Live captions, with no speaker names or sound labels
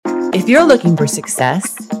If you're looking for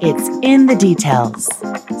success, it's in the details.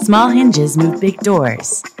 Small hinges move big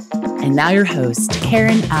doors. And now your host,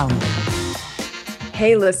 Karen Allen.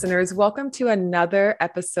 Hey, listeners, welcome to another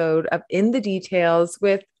episode of In the Details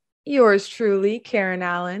with yours truly, Karen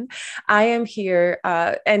Allen. I am here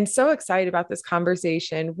and so excited about this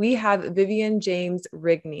conversation. We have Vivian James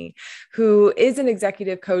Rigney, who is an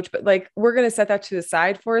executive coach, but we're going to set that to the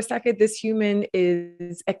side for a second. This human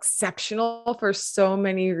is exceptional for so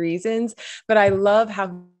many reasons, but I love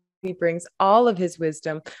how he brings all of his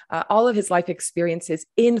wisdom, all of his life experiences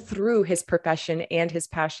in through his profession and his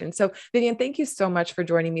passion. So Vivian, thank you so much for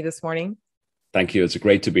joining me this morning. Thank you. It's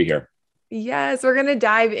great to be here. Yes, we're going to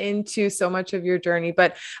dive into so much of your journey,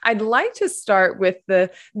 but I'd like to start with the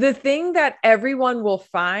thing that everyone will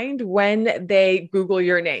find when they Google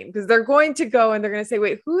your name, because they're going to go and they're going to say,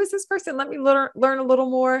 wait, who is this person? Let me learn a little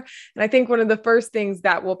more. And I think one of the first things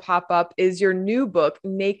that will pop up is your new book,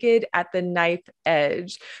 Naked at the Knife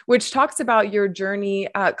Edge, which talks about your journey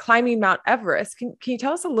climbing Mount Everest. Can you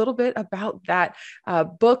tell us a little bit about that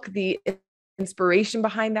book, the inspiration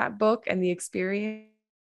behind that book and the experience?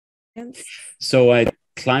 So I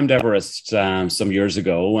climbed Everest some years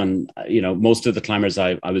ago, and most of the climbers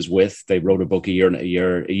I was with, they wrote a book a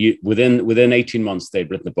year. Within 18 months, they'd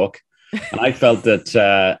written a book, and I felt that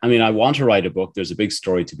I want to write a book. There's a big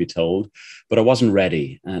story to be told, but I wasn't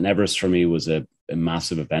ready. And Everest for me was a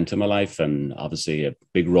massive event in my life, and obviously a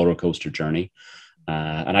big roller coaster journey.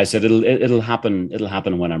 And I said it'll happen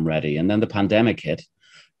when I'm ready. And then the pandemic hit.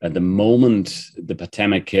 At the moment the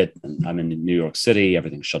pandemic hit, I'm in New York City,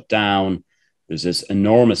 everything shut down. There's this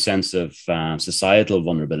enormous sense of societal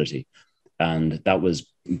vulnerability. And that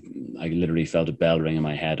was, I literally felt a bell ring in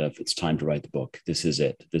my head of, it's time to write the book. This is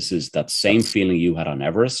it. This is that same feeling you had on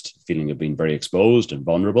Everest, feeling of being very exposed and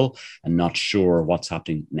vulnerable and not sure what's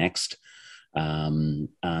happening next. And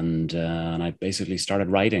I basically started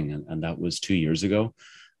writing, and that was 2 years ago.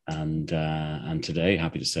 And today,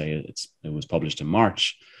 happy to say it was published in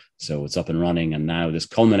March. So it's up and running. And now this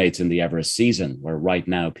culminates in the Everest season, where right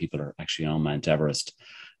now people are actually on Mount Everest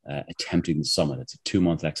attempting the summit. It's a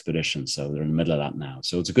 2-month expedition. So they're in the middle of that now.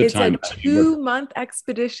 So it's a good time. It's a 2-month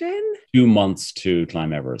expedition? 2 months to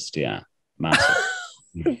climb Everest. Yeah. Massive.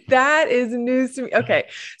 That is news to me. Okay.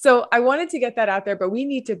 So I wanted to get that out there, but we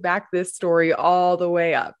need to back this story all the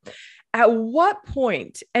way up. At what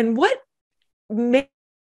point and what made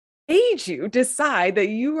you decide that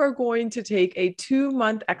you are going to take a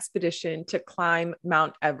 2-month expedition to climb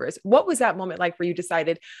Mount Everest? What was that moment like where you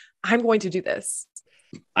decided, I'm going to do this?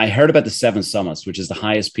 I heard about the 7 summits, which is the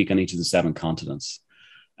highest peak on each of the 7 continents.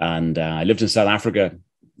 And I lived in South Africa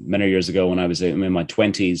many years ago when I was in my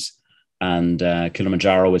 20s, and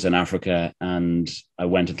Kilimanjaro was in Africa, and I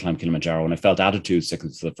went and climbed Kilimanjaro, and I felt altitude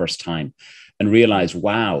sickness for the first time and realized,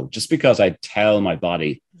 wow, just because I tell my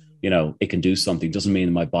body, it can do something, doesn't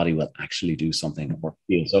mean my body will actually do something or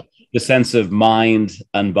feel. So the sense of mind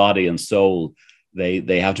and body and soul,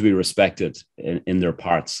 they have to be respected in their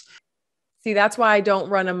parts. See, that's why I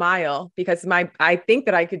don't run a mile, because I think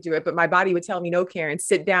that I could do it, but my body would tell me, no, Karen,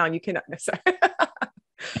 sit down. You cannot.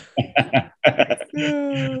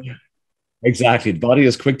 Exactly. The body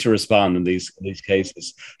is quick to respond in these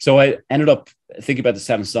cases. So I ended up thinking about the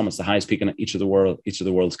 7 summits, the highest peak on each of the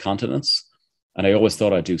world's continents. And I always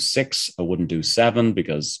thought I'd do 6. I wouldn't do 7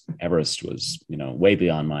 because Everest was, way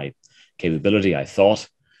beyond my capability, I thought.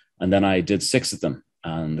 And then I did 6 of them.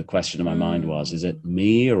 And the question in my mind was, is it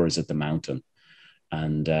me or is it the mountain?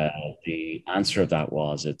 And the answer of that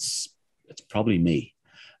was, it's probably me.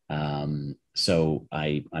 So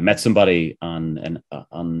I met somebody when I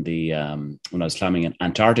was climbing in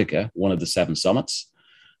Antarctica, one of the 7 summits.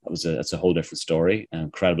 That's a whole different story, an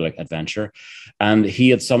incredible adventure. And he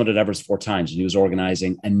had summited Everest 4 times, and he was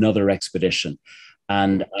organizing another expedition.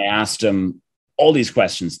 And I asked him all these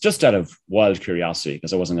questions just out of wild curiosity,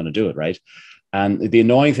 because I wasn't going to do it, right? And the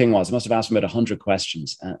annoying thing was, I must have asked him about 100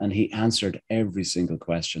 questions, and he answered every single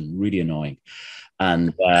question. Really annoying.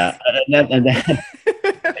 And then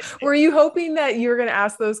were you hoping that you were going to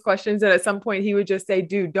ask those questions and at some point he would just say,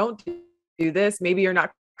 dude, don't do this. Maybe you're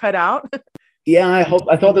not cut out. Yeah, I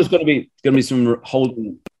thought there's going to be some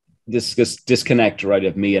holding this disconnect, right,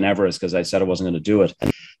 of me and Everest, because I said I wasn't going to do it.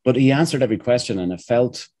 But he answered every question, and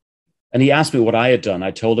and he asked me what I had done.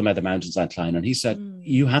 I told him at the mountains I'd climbed, and he said,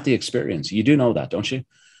 you had the experience. You do know that, don't you?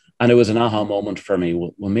 And it was an aha moment for me.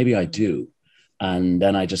 Well, maybe I do. And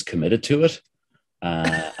then I just committed to it.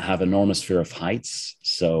 I have enormous fear of heights.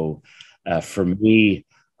 So for me,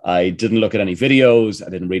 I didn't look at any videos. I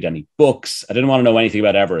didn't read any books. I didn't want to know anything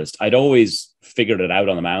about Everest. I'd always figured it out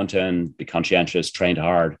on the mountain, be conscientious, trained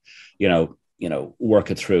hard,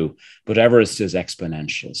 work it through. But Everest is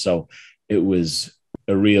exponential. So it was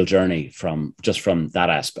a real journey from that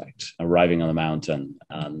aspect, arriving on the mountain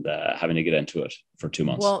and having to get into it for 2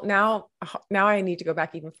 months. Well, now I need to go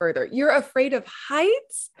back even further. You're afraid of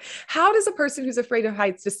heights? How does a person who's afraid of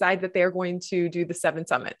heights decide that they're going to do the 7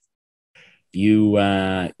 summits?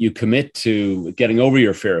 You commit to getting over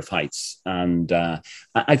your fear of heights. And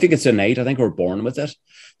I think it's innate. I think we're born with it.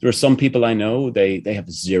 There are some people I know, they have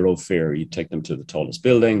zero fear. You take them to the tallest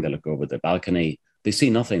building, they look over the balcony, they see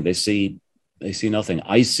nothing. They see nothing.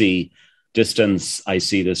 I see distance. I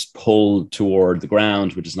see this pull toward the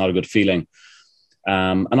ground, which is not a good feeling.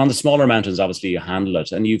 And on the smaller mountains, obviously you handle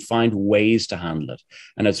it and you find ways to handle it.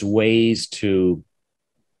 And it's ways to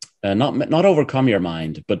not overcome your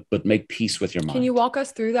mind, but make peace with your mind. Can you walk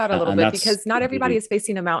us through that a little bit? Because not everybody is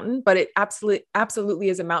facing a mountain, but it absolutely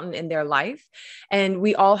is a mountain in their life. And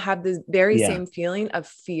we all have this very same feeling of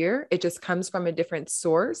fear. It just comes from a different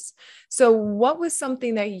source. So what was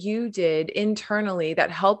something that you did internally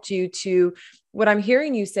that helped you to, what I'm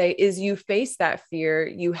hearing you say is you faced that fear,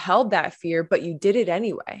 you held that fear, but you did it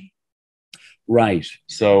anyway. Right.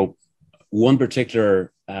 So one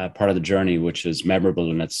particular part of the journey, which is memorable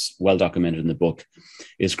and it's well documented in the book,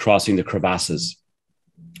 is crossing the crevasses.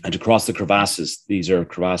 And to cross the crevasses, these are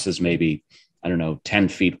crevasses maybe, 10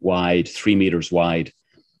 feet wide, 3 meters wide.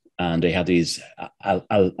 And they have these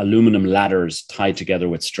aluminum ladders tied together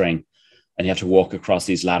with string. And you have to walk across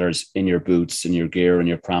these ladders in your boots and your gear and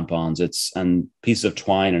your crampons. And pieces of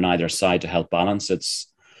twine on either side to help balance. It's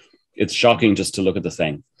shocking just to look at the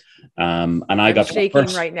thing. And I got shaking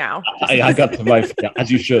right now. I got to my,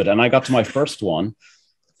 as you should. And I got to my first one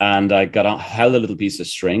and I held a little piece of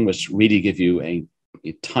string, which really give you a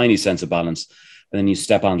tiny sense of balance. And then you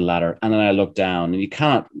step on the ladder and then I look down and you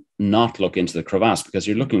cannot not look into the crevasse because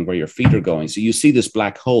you're looking where your feet are going. So you see this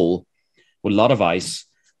black hole with a lot of ice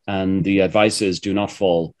and the advice is do not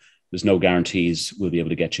fall. There's no guarantees we'll be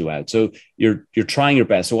able to get you out. So you're trying your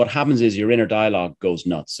best. So what happens is your inner dialogue goes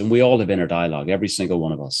nuts. And we all have inner dialogue, every single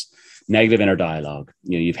one of us. Negative inner dialogue.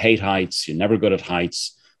 You hate heights. You're never good at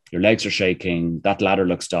heights. Your legs are shaking. That ladder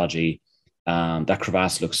looks dodgy. That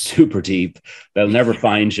crevasse looks super deep. They'll never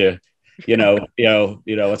find you.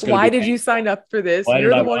 It's why did you sign up for this?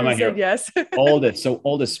 You're the one who said yes. all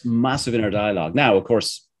this massive inner dialogue. Now, of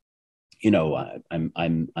course, I'm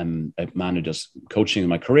a man who does coaching in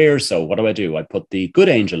my career. So what do? I put the good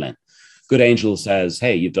angel in. Good angel says,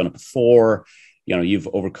 hey, you've done it before. You've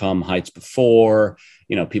overcome heights before.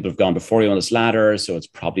 People have gone before you on this ladder. So it's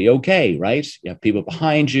probably okay, right? You have people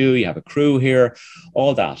behind you. You have a crew here,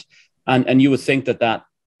 all that. And you would think that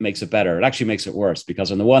makes it better. It actually makes it worse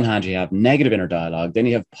because on the one hand, you have negative inner dialogue. Then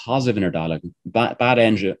you have positive inner dialogue, bad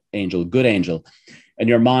angel, good angel. And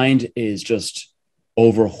your mind is just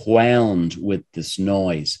overwhelmed with this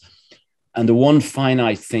noise. And the one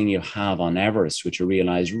finite thing you have on Everest, which you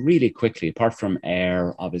realize really quickly, apart from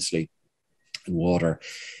air, obviously, and water,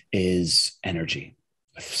 is energy,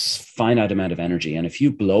 a finite amount of energy. And if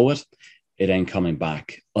you blow it, it ain't coming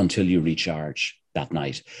back until you recharge that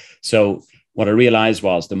night. So what I realized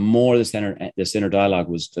was the more this inner dialogue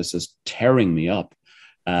was just tearing me up,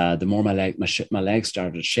 the more my legs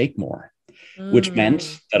started to shake more. Which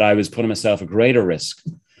meant that I was putting myself at greater risk.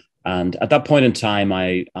 And at that point in time,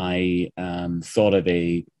 I thought of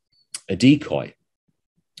a decoy.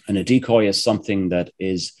 And a decoy is something that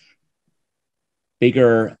is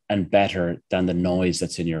bigger and better than the noise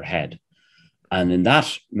that's in your head. And in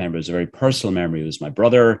that memory, it was a very personal memory. It was my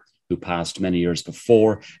brother who passed many years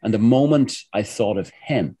before. And the moment I thought of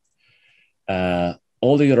him,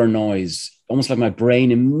 all the other noise, almost like my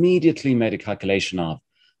brain immediately made a calculation of,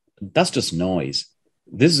 that's just noise.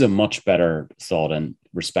 This is a much better thought and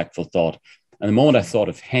respectful thought. And the moment I thought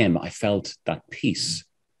of him, I felt that peace.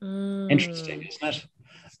 Interesting, isn't it?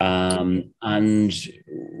 And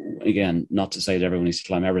again, not to say that everyone needs to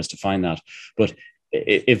climb Everest to find that, but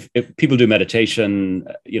if people do meditation,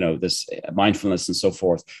 this mindfulness and so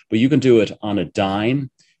forth, but you can do it on a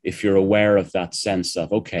dime if you're aware of that sense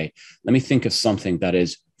of, okay, let me think of something that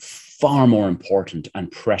is far more important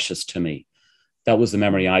and precious to me. That was the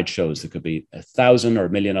memory I chose. There could be 1,000 or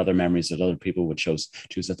 1,000,000 other memories that other people would choose.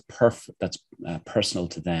 That's perfect. That's personal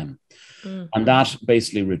to them. Mm-hmm. And that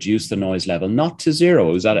basically reduced the noise level, not to 0.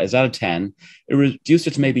 It was at a 10. It reduced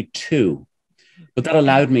it to maybe 2. But that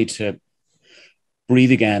allowed me to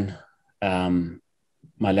breathe again.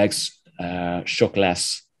 My legs shook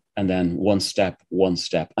less. And then one step.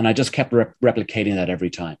 And I just kept replicating that every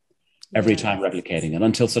time replicating it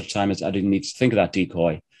until such time as I didn't need to think of that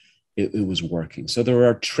decoy. It was working. So there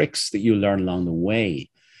are tricks that you learn along the way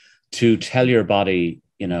to tell your body,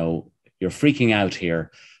 you're freaking out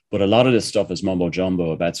here. But a lot of this stuff is mumbo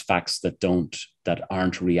jumbo about facts that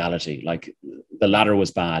aren't reality. Like the ladder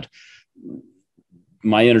was bad.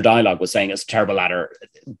 My inner dialogue was saying it's a terrible ladder,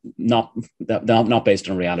 not based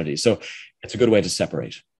on reality. So it's a good way to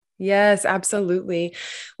separate. Yes, absolutely.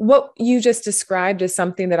 What you just described is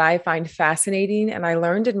something that I find fascinating. And I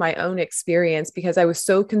learned in my own experience because I was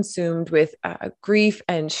so consumed with grief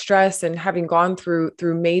and stress and having gone through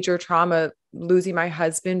major trauma, losing my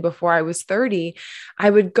husband before I was 30.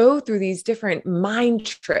 I would go through these different mind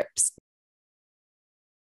trips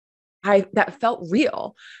that felt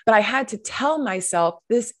real, but I had to tell myself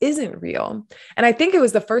this isn't real. And I think it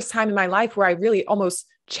was the first time in my life where I really almost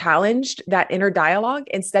challenged that inner dialogue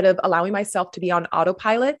instead of allowing myself to be on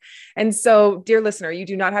autopilot. And so, dear listener, you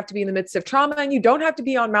do not have to be in the midst of trauma and you don't have to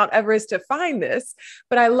be on Mount Everest to find this.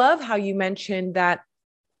 But I love how you mentioned that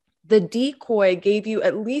the decoy gave you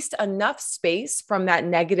at least enough space from that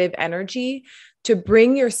negative energy to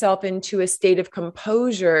bring yourself into a state of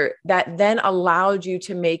composure that then allowed you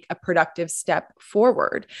to make a productive step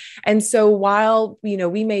forward. And so while,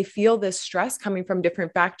 we may feel this stress coming from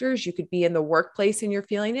different factors, you could be in the workplace and you're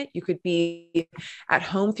feeling it. You could be at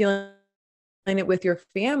home feeling it with your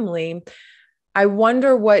family. I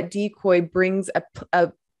wonder what decoy brings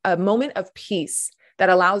a moment of peace that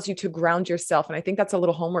allows you to ground yourself. And I think that's a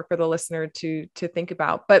little homework for the listener to think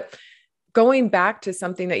about. But going back to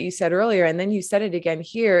something that you said earlier, and then you said it again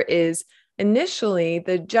here, is initially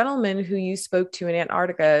the gentleman who you spoke to in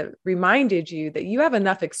Antarctica reminded you that you have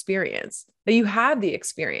enough experience, that you have the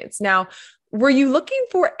experience. Now, were you looking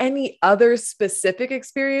for any other specific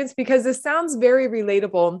experience? Because this sounds very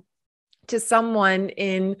relatable to someone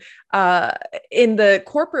in the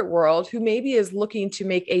corporate world who maybe is looking to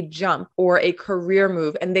make a jump or a career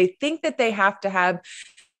move, and they think that they have to have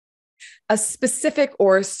a specific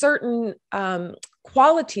or a certain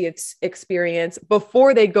quality of experience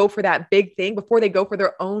before they go for that big thing, before they go for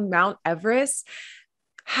their own Mount Everest.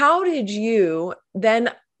 How did you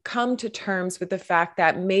then come to terms with the fact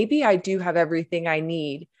that maybe I do have everything I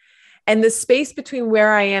need? And the space between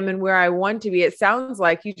where I am and where I want to be, it sounds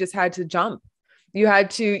like you just had to jump. You had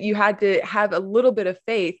to have a little bit of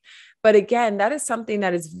faith. But again, that is something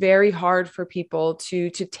that is very hard for people to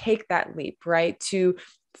take that leap, right? To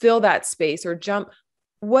fill that space or jump.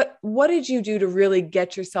 What did you do to really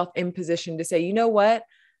get yourself in position to say, you know what?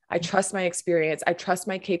 I trust my experience. I trust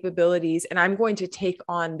my capabilities, and I'm going to take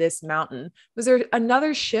on this mountain. Was there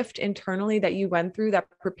another shift internally that you went through that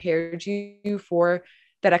prepared you for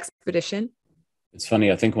that expedition? It's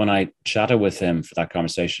funny. I think when I chatted with him for that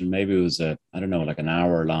conversation, maybe it was like an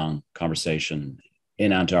hour long conversation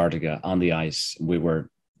in Antarctica on the ice. We were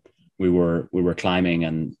climbing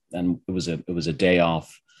and it was a day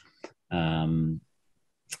off.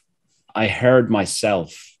 I heard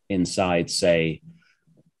myself inside say,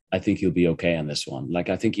 I think you'll be okay on this one. Like,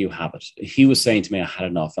 I think you have it. He was saying to me, I had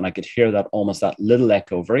enough. And I could hear that almost that little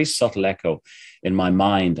echo, very subtle echo in my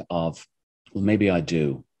mind of, well, maybe I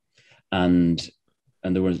do. And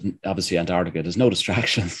there was obviously Antarctica. There's no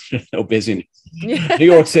distractions, no busyness. Yeah.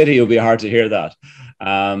 New York City, it'll be hard to hear that.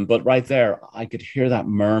 But right there, I could hear that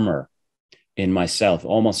murmur in myself,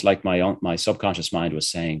 almost like my subconscious mind was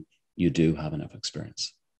saying, you do have enough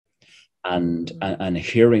experience. And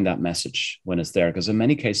hearing that message when it's there, because in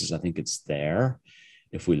many cases, I think it's there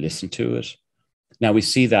if we listen to it. Now, we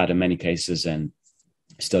see that in many cases in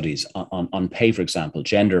studies on pay, for example,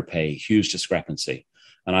 gender pay, huge discrepancy.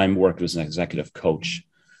 And I'm working as an executive coach,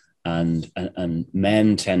 and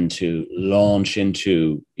men tend to launch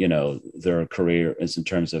into, their career as in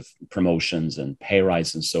terms of promotions and pay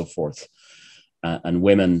rise and so forth. And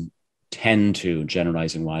women tend to,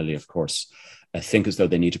 generalizing wildly, of course, think as though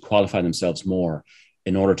they need to qualify themselves more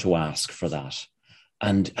in order to ask for that.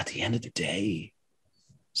 And at the end of the day,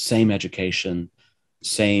 same education,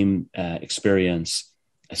 same experience,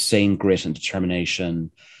 same grit and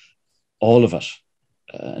determination, all of it.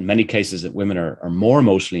 In many cases, that women are more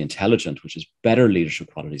emotionally intelligent, which is better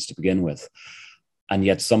leadership qualities to begin with. And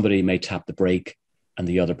yet somebody may tap the brake and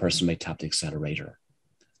the other person may tap the accelerator.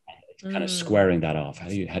 Kind of squaring that off. How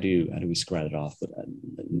do we square it off? But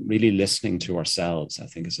really listening to ourselves, I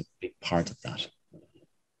think, is a big part of that.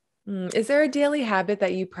 Is there a daily habit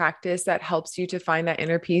that you practice that helps you to find that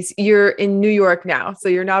inner peace? You're in New York now, so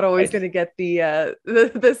you're not always going to get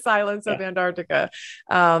the silence of Antarctica.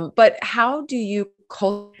 But how do you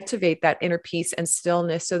cultivate that inner peace and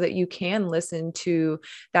stillness so that you can listen to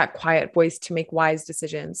that quiet voice to make wise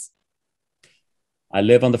decisions? I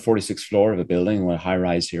live on the 46th floor of a building, a high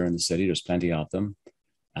rise here in the city. There's plenty of them.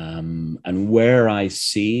 And where my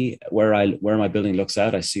building looks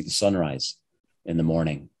out, I see the sunrise in the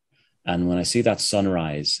morning. And when I see that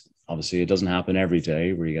sunrise, obviously it doesn't happen every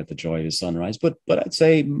day where you get the joy of the sunrise, but I'd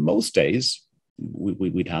say most days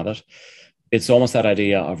we'd have it. It's almost that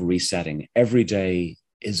idea of resetting. Every day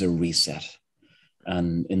is a reset.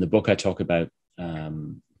 And in the book, I talk about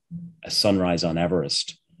a sunrise on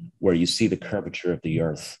Everest, where you see the curvature of the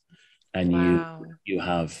earth, and Wow. you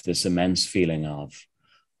have this immense feeling of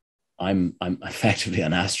I'm effectively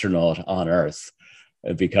an astronaut on Earth,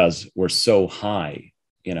 because we're so high.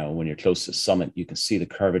 You know, when you're close to the summit, you can see the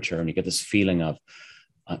curvature, and you get this feeling of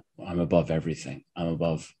I'm above everything. I'm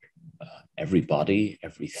above everybody,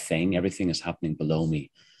 everything. Everything is happening below me.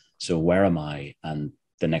 So where am I? And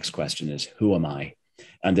the next question is, who am I?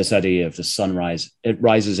 And this idea of the sunrise, it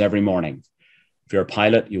rises every morning. If you're a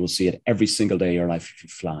pilot, you will see it every single day of your life if you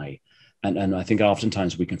fly. And I think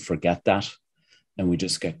oftentimes we can forget that, and we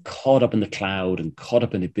just get caught up in the cloud and caught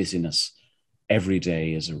up in the busyness. Every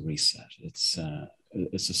day is a reset. It's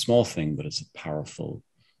a small thing, but it's a powerful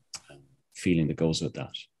feeling that goes with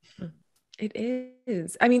that. It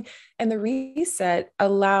is. I mean, and the reset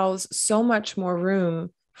allows so much more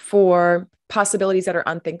room for possibilities that are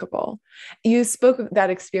unthinkable. You spoke of that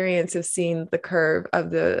experience of seeing the curve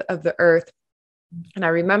of the earth. And I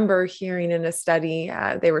remember hearing in a study,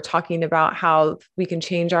 they were talking about how we can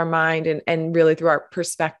change our mind and really through our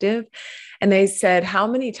perspective. And they said how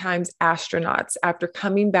many times astronauts, after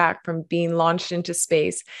coming back from being launched into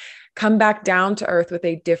space, come back down to earth with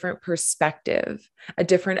a different perspective, a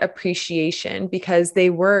different appreciation, because they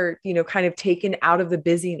were, kind of taken out of the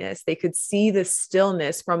busyness. They could see the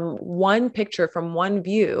stillness from one picture, from one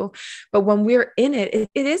view. But when we're in it,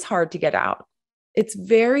 it is hard to get out. It's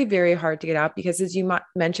very, very hard to get out because, as you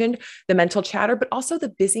mentioned, the mental chatter, but also the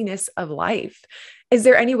busyness of life. Is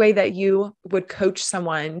there any way that you would coach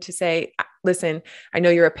someone to say, listen, I know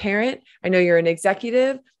you're a parent, I know you're an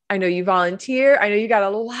executive, I know you volunteer, I know you got a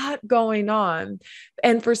lot going on.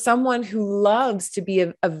 And for someone who loves to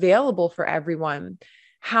be available for everyone,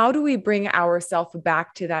 how do we bring ourselves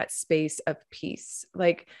back to that space of peace?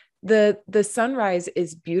 Like, the sunrise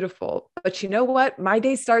is beautiful, but you know what? My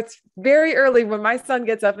day starts very early when my son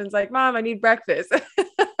gets up and is like, Mom, I need breakfast.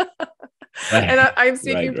 And I'm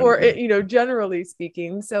speaking right. Generally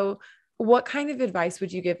speaking. So what kind of advice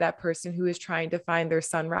would you give that person who is trying to find their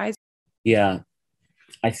sunrise? Yeah,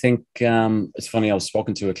 I think it's funny. I was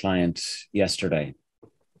speaking to a client yesterday,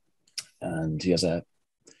 and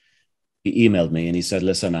he emailed me and he said,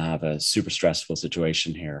 listen, I have a super stressful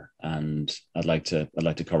situation here, and I'd like to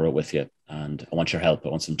cover it with you. And I want your help. I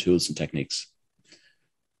want some tools and techniques.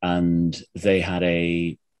 And they had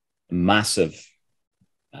a massive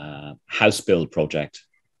house build project.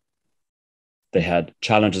 They had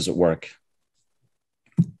challenges at work,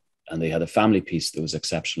 and they had a family piece that was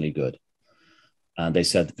exceptionally good. And they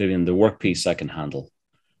said, Vivian, the work piece I can handle,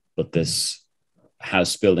 but this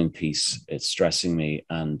house building piece, it's stressing me,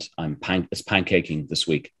 and it's pancaking this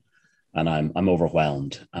week, and I'm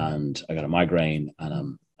overwhelmed, and I got a migraine,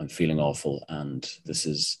 and I'm feeling awful, and this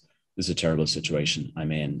is a terrible situation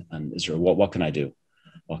I'm in. And is there what can I do?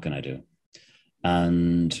 What can I do?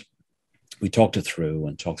 And we talked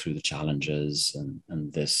through the challenges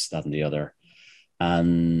and this, that, and the other.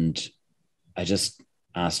 And I just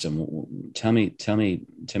asked him, tell me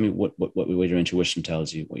what your intuition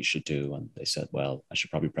tells you what you should do. And they said, well, I should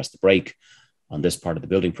probably press the brake on this part of the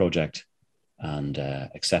building project and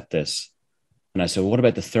accept this. And I said, well, what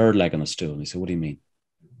about the third leg on the stool? And he said, what do you mean?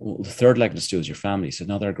 Well, the third leg of the stool is your family. He said,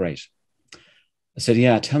 no, they're great. I said,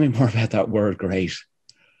 yeah, tell me more about that word great.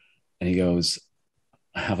 And he goes,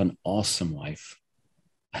 I have an awesome wife.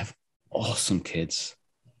 I have awesome kids.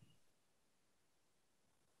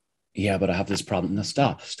 Yeah, but I have this problem. No,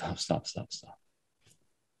 stop. Let's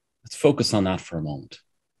focus on that for a moment.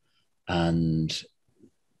 And,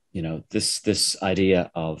 this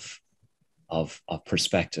idea of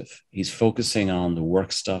perspective. He's focusing on the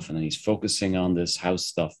work stuff, and then he's focusing on this house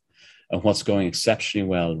stuff and what's going exceptionally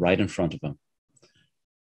well right in front of him.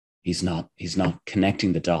 He's not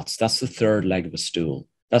connecting the dots. That's the third leg of a stool.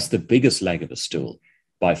 That's the biggest leg of a stool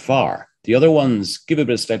by far. The other ones give a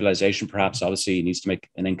bit of stabilization, perhaps. Obviously, he needs to make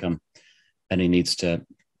an income, and he needs to,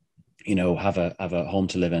 have a home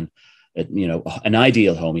to live in, an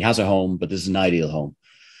ideal home. He has a home, but this is an ideal home.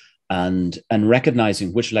 And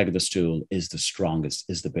recognizing which leg of the stool is the strongest,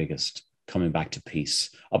 is the biggest, coming back to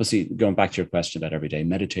peace. Obviously, going back to your question about every day,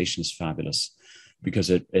 meditation is fabulous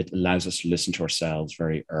because it allows us to listen to ourselves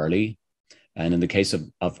very early. And in the case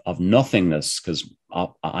of nothingness, because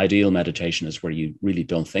ideal meditation is where you really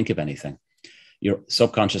don't think of anything, your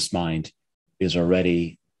subconscious mind is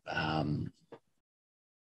already,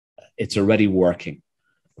 it's already working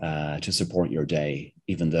to support your day.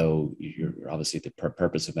 even though you're obviously the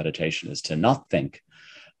purpose of meditation is to not think,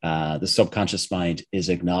 the subconscious mind is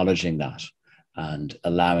acknowledging that and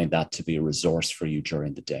allowing that to be a resource for you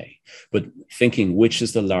during the day. But thinking which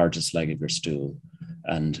is the largest leg of your stool.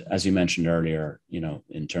 And as you mentioned earlier,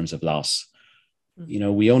 in terms of loss,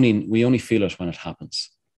 we only feel it when it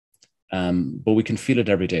happens. But we can feel it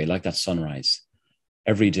every day, like that sunrise.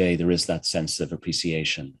 Every day there is that sense of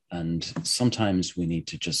appreciation. And sometimes we need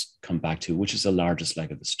to just come back to which is the largest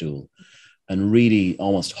leg of the stool and really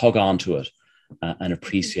almost hug on to it and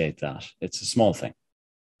appreciate that. It's a small thing.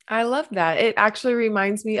 I love that. It actually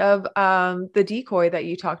reminds me of the decoy that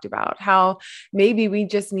you talked about, how maybe we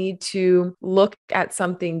just need to look at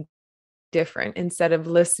something different instead of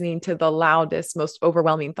listening to the loudest, most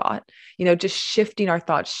overwhelming thought, just shifting our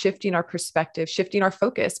thoughts, shifting our perspective, shifting our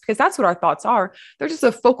focus, because that's what our thoughts are. They're just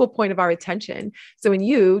a focal point of our attention. So when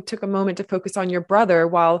you took a moment to focus on your brother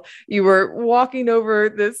while you were walking over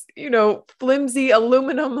this, flimsy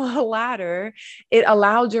aluminum ladder, it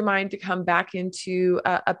allowed your mind to come back into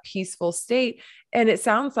a peaceful state. And it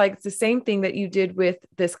sounds like it's the same thing that you did with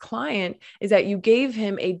this client, is that you gave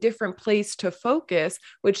him a different place to focus,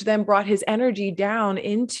 which then brought his energy down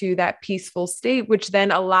into that peaceful state, which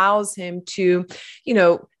then allows him to,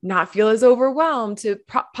 not feel as overwhelmed, to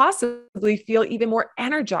possibly feel even more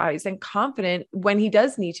energized and confident when he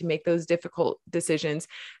does need to make those difficult decisions.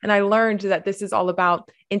 And I learned that this is all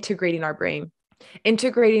about integrating our brain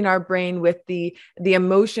with the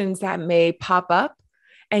emotions that may pop up,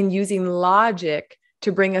 and using logic to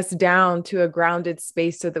bring us down to a grounded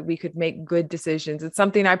space so that we could make good decisions. It's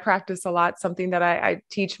something I practice a lot, something that I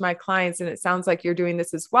teach my clients, and it sounds like you're doing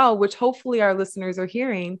this as well, which hopefully our listeners are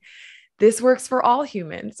hearing. This works for all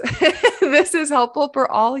humans. This is helpful for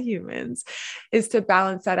all humans, is to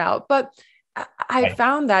balance that out. But I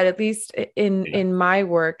found that, at least in my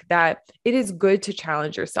work, that it is good to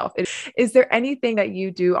challenge yourself. Is there anything that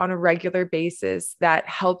you do on a regular basis that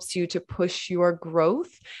helps you to push your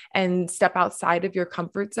growth and step outside of your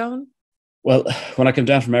comfort zone? Well, when I came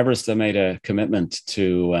down from Everest, I made a commitment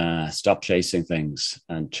to stop chasing things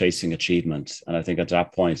and chasing achievement. And I think at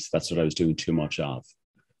that point, that's what I was doing too much of.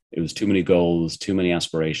 It was too many goals, too many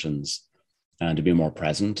aspirations, and to be more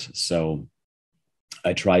present. So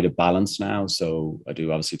I try to balance now. So I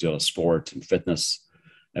do obviously do a lot of sport and fitness,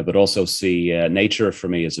 but also see nature for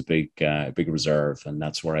me is a big reserve. And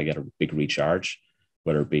that's where I get a big recharge,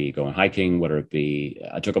 whether it be going hiking, whether it be,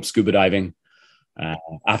 I took up scuba diving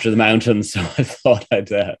after the mountains. So I thought I'd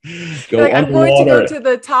go underwater. I'm going to go to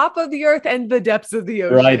the top of the earth and the depths of the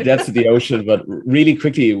ocean. Right, depths of the ocean. But really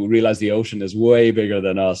quickly, you realize the ocean is way bigger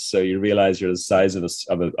than us. So you realize you're the size of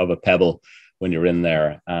a pebble when you're in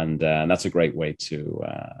there. And that's a great way to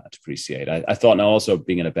appreciate. I thought now also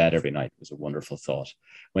being in a bed every night was a wonderful thought.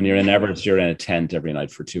 When you're in Everest, you're in a tent every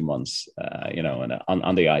night for 2 months, and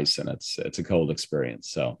on the ice, and it's a cold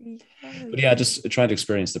experience. So, but yeah, just trying to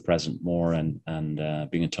experience the present more and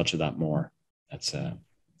being in touch with that more. That's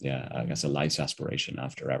I guess a life's aspiration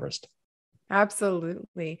after Everest.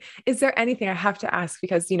 Absolutely. Is there anything I have to ask?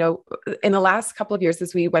 Because, in the last couple of years,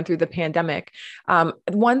 as we went through the pandemic,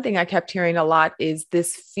 one thing I kept hearing a lot is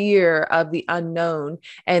this fear of the unknown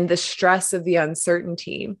and the stress of the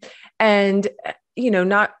uncertainty. And,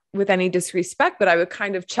 not with any disrespect, but I would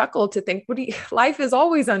kind of chuckle to think, life is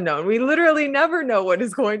always unknown. We literally never know what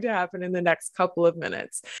is going to happen in the next couple of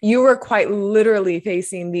minutes. You were quite literally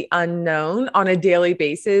facing the unknown on a daily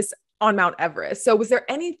basis on Mount Everest. So was there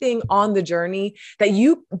anything on the journey that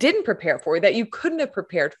you didn't prepare for, that you couldn't have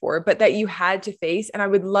prepared for, but that you had to face? And I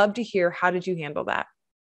would love to hear, how did you handle that?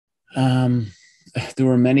 There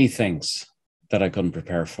were many things that I couldn't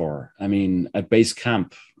prepare for. I mean, at base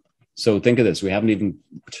camp, so think of this, we haven't even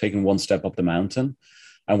taken one step up the mountain,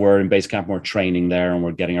 and we're in base camp, we're training there, and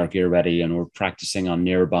we're getting our gear ready, and we're practicing on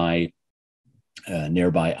nearby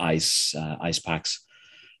ice packs.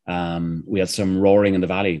 We had some roaring in the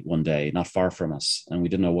valley one day, not far from us, and we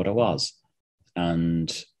didn't know what it was. And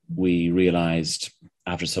we realized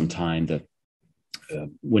after some time that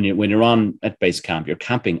when you're on at base camp, you're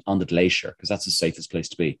camping on the glacier, because that's the safest place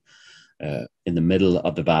to be. In the middle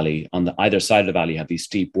of the valley, on the either side of the valley, you have these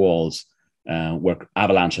steep walls where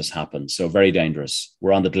avalanches happen. So very dangerous.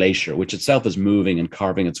 We're on the glacier, which itself is moving and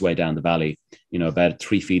carving its way down the valley, about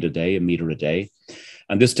 3 feet a day, a meter a day.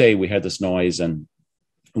 And this day we heard this noise and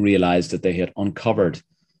realized that they had uncovered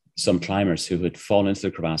some climbers who had fallen into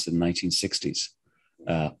the crevasse in the 1960s,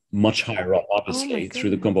 much higher up, obviously,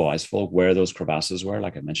 through the Gumbo Icefall, where those crevasses were,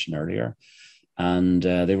 like I mentioned earlier. And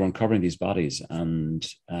they were uncovering these bodies. And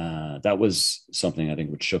that was something I think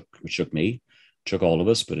which shook me, shook all of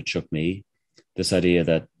us, but it shook me. This idea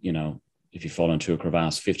that, if you fall into a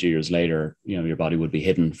crevasse 50 years later, your body would be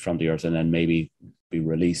hidden from the earth and then maybe be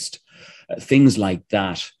released. Things like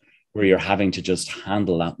that, where you're having to just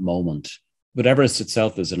handle that moment. But Everest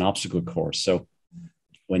itself is an obstacle course. So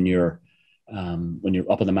when you're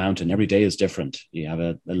up on the mountain, every day is different. You have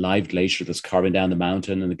a live glacier that's carving down the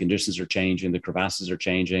mountain, and the conditions are changing, the crevasses are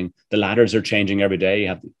changing, the ladders are changing every day. You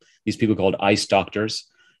have these people called ice doctors,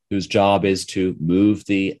 whose job is to move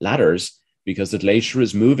the ladders, because the glacier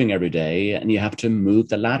is moving every day, and you have to move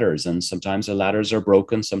the ladders. And sometimes the ladders are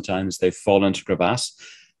broken, sometimes they fall into crevasse,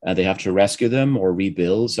 and they have to rescue them or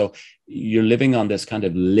rebuild. So you're living on this kind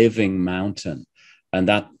of living mountain, and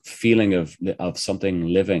that feeling of something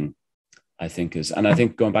living, I think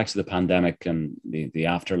going back to the pandemic and the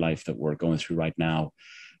afterlife that we're going through right now,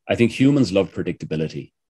 I think humans love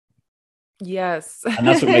predictability. Yes. And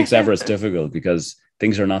that's what makes Everest difficult, because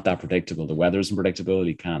things are not that predictable. The weather isn't predictable.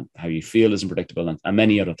 How you feel isn't predictable, and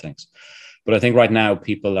many other things. But I think right now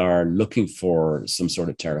people are looking for some sort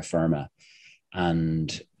of terra firma,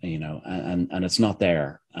 and it's not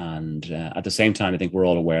there. And at the same time, I think we're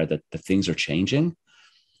all aware that the things are changing,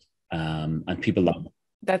 and people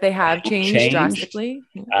that they have changed drastically.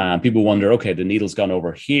 People wonder, okay, the needle's gone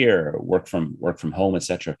over here, work from home,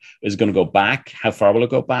 etc. Is it going to go back? How far will it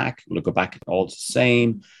go back? Will it go back all the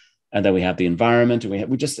same? And then we have the environment, and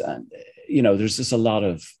we just there's just a lot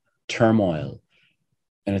of turmoil,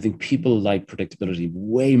 and I think people like predictability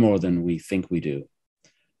way more than we think we do.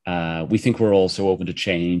 We think we're all so open to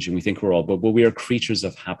change, and we think but we are creatures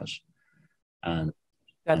of habit, and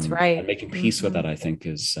that's right. And making peace with that, I think,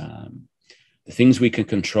 is the things we can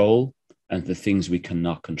control and the things we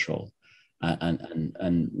cannot control,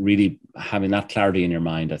 and really having that clarity in your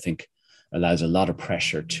mind, I think, allows a lot of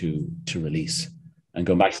pressure to release. And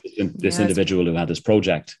going back to this individual who had this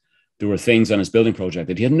project, there were things on his building project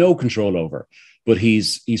that he had no control over, but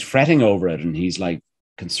he's fretting over it, and he's like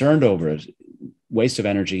concerned over it. Waste of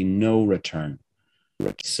energy, no return.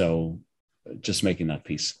 So just making that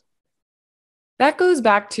peace. That goes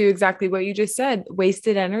back to exactly what you just said,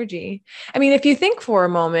 wasted energy. I mean, if you think for a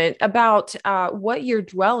moment about what you're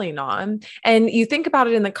dwelling on, and you think about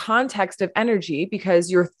it in the context of energy, because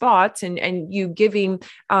your thoughts and you giving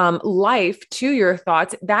life to your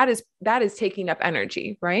thoughts, that is taking up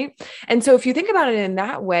energy, right? And so if you think about it in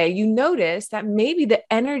that way, you notice that maybe the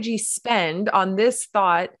energy spend on this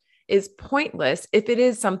thought is pointless if it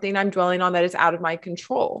is something I'm dwelling on that is out of my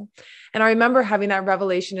control. And I remember having that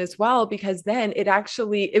revelation as well, because then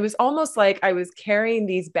it was almost like I was carrying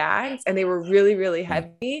these bags, and they were really, really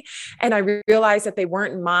heavy. And I realized that they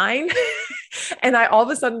weren't mine. And I all of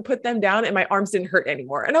a sudden put them down, and my arms didn't hurt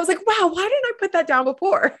anymore. And I was like, wow, why didn't I put that down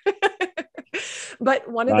before?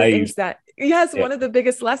 But one of the things one of the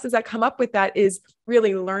biggest lessons that come up with that is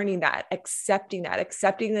really learning that, accepting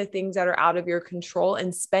the things that are out of your control,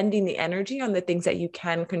 and spending the energy on the things that you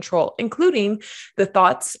can control, including the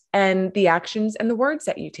thoughts and the actions and the words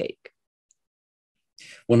that you take.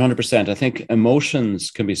 100%. I think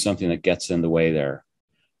emotions can be something that gets in the way there,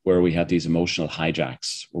 where we have these emotional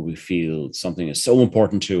hijacks, where we feel something is so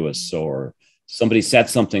important to us, or somebody said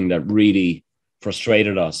something that really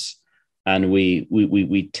frustrated us, and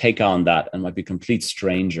we take on that, and might be a complete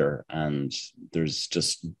stranger, and there's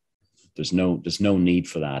no need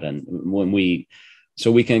for that. And we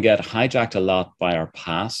can get hijacked a lot by our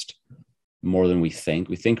past, more than we think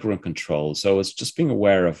we're in control. So it's just being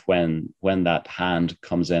aware of when that hand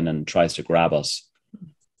comes in and tries to grab us.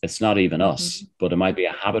 It's not even us, but it might be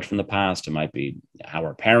a habit from the past. It might be how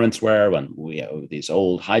our parents were, when we have these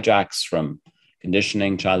old hijacks from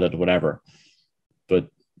conditioning, childhood, whatever. But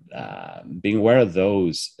being aware of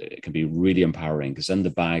those, it can be really empowering, because then the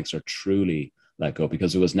bags are truly let go,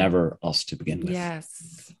 because it was never us to begin with.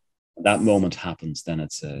 Yes. That moment happens, then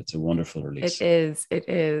it's a wonderful release. It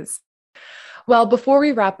is. Well, before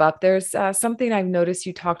we wrap up, there's something I've noticed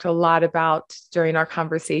you talked a lot about during our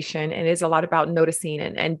conversation, and is a lot about noticing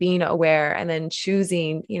and being aware, and then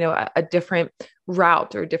choosing, a different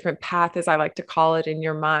route or a different path, as I like to call it, in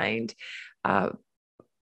your mind.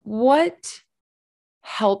 What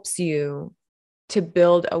helps you to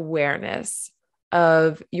build awareness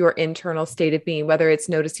of your internal state of being, whether it's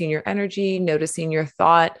noticing your energy, noticing your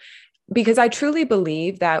thought? Because I truly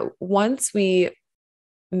believe that once we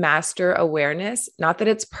master awareness, not that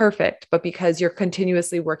it's perfect, but because you're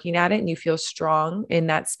continuously working at it and you feel strong in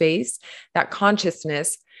that space, that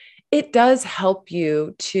consciousness, it does help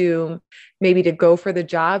you to maybe to go for the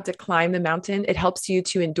job, to climb the mountain. It helps you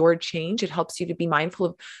to endure change. It helps you to be mindful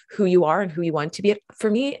of who you are and who you want to be. For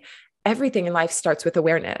me, everything in life starts with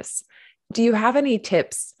awareness. Do you have any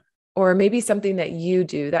tips or maybe something that you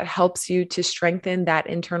do that helps you to strengthen that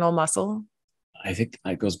internal muscle? I think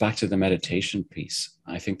it goes back to the meditation piece.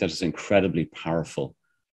 I think that is incredibly powerful.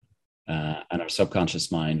 And our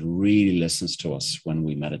subconscious mind really listens to us when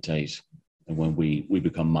we meditate and when we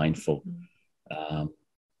become mindful.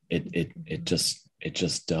 It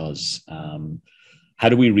just does. How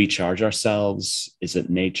do we recharge ourselves? Is it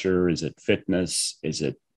nature? Is it fitness? Is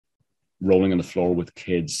it rolling on the floor with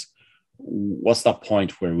kids? What's that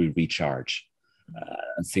point where we recharge?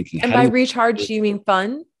 And thinking. And by recharge, you mean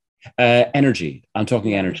fun? Energy. I'm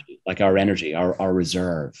talking energy, like our energy, our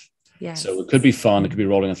reserve. Yes. So it could be fun. It could be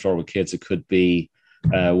rolling on the floor with kids. It could be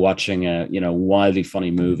watching a wildly funny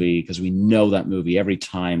movie because we know that movie every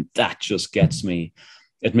time. That just gets me.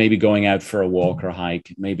 It may be going out for a walk or a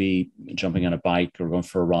hike. It may be jumping on a bike or going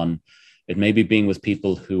for a run. It may be being with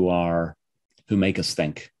people who make us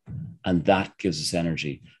think, and that gives us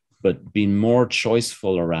energy. But being more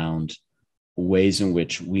choiceful around ways in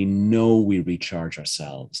which we know we recharge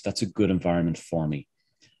ourselves. That's a good environment for me,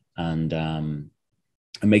 and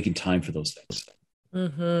making time for those things.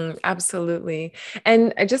 Absolutely.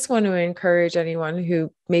 And I just want to encourage anyone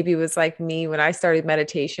who maybe was like me when I started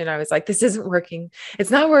meditation. I was like, this isn't working.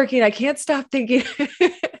 It's not working. I can't stop thinking.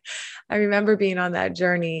 I remember being on that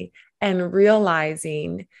journey and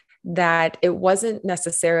realizing that it wasn't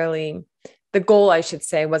necessarily the goal, I should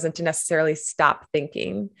say, wasn't to necessarily stop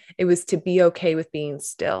thinking. It was to be okay with being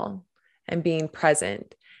still and being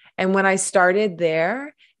present. And when I started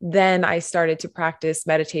there, then I started to practice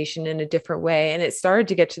meditation in a different way. And it started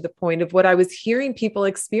to get to the point of what I was hearing people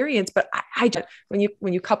experience. But when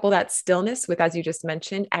you couple that stillness with, as you just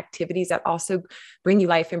mentioned, activities that also bring you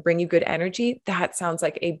life and bring you good energy, that sounds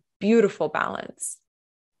like a beautiful balance.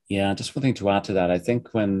 Yeah, just one thing to add to that. I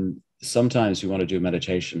think when sometimes we want to do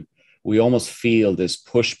meditation, we almost feel this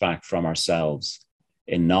pushback from ourselves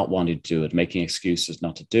in not wanting to do it, making excuses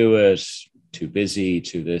not to do it, too busy,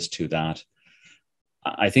 too this, too that.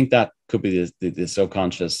 I think that could be the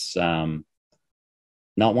subconscious not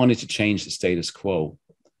wanting to change the status quo,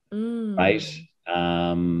 right?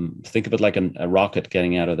 Think of it like a rocket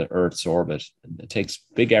getting out of the Earth's orbit. It takes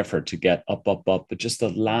big effort to get up, but just the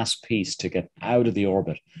last piece to get out of the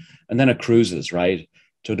orbit. And then it cruises, right?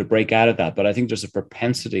 To break out of that. But I think there's a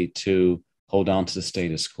propensity to hold on to the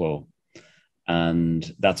status quo.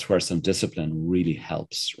 And that's where some discipline really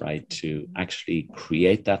helps, right? To actually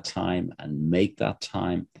create that time and make that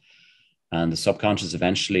time. And the subconscious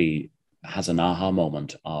eventually has an aha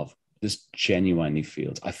moment of this genuinely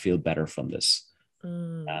feels, I feel better from this.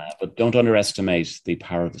 But don't underestimate the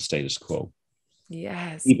power of the status quo.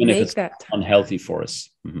 Yes. Even if it's unhealthy for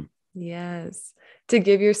us. Yes. To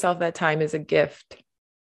give yourself that time is a gift.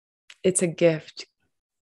 It's a gift.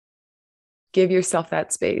 Give yourself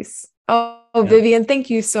that space. Oh, Vivian, thank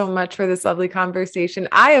you so much for this lovely conversation.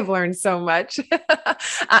 I have learned so much.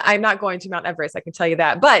 I'm not going to Mount Everest, I can tell you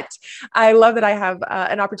that, but I love that I have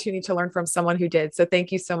an opportunity to learn from someone who did. So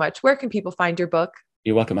thank you so much. Where can people find your book?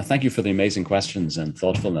 You're welcome. And thank you for the amazing questions and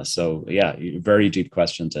thoughtfulness. So yeah, very deep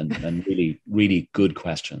questions and really, really good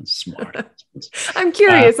questions. Smart questions. I'm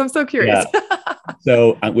curious. I'm so curious. Yeah.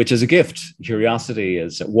 So, which is a gift.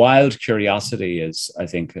 Wild curiosity is, I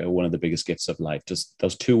think, one of the biggest gifts of life. Just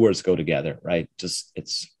those two words go together, right?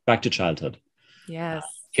 It's back to childhood. Yes.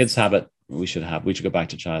 Kids have it. We should go back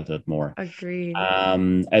to childhood more. Agreed.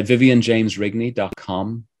 At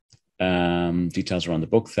vivianjamesrigney.com. Details around the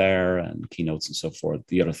book there and keynotes and so forth.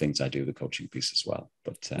 The other things I do, the coaching piece as well.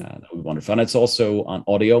 But that would be wonderful. And it's also on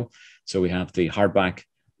audio. So we have the hardback,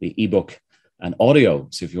 the ebook, and audio.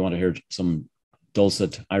 So if you want to hear some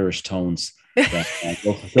dulcet Irish tones,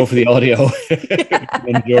 go for the audio.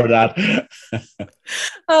 Endure that.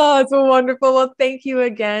 Oh, it's wonderful. Well, thank you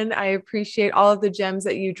again. I appreciate all of the gems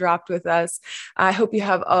that you dropped with us. I hope you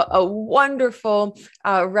have a wonderful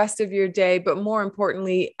rest of your day. But more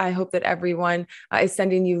importantly, I hope that everyone is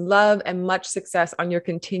sending you love and much success on your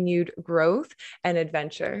continued growth and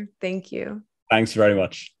adventure. Thank you. Thanks very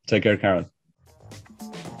much. Take care, Karen.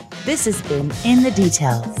 This has been In the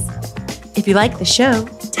Details. If you like the show,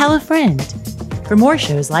 tell a friend. For more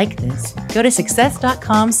shows like this, go to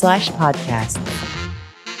success.com/podcast.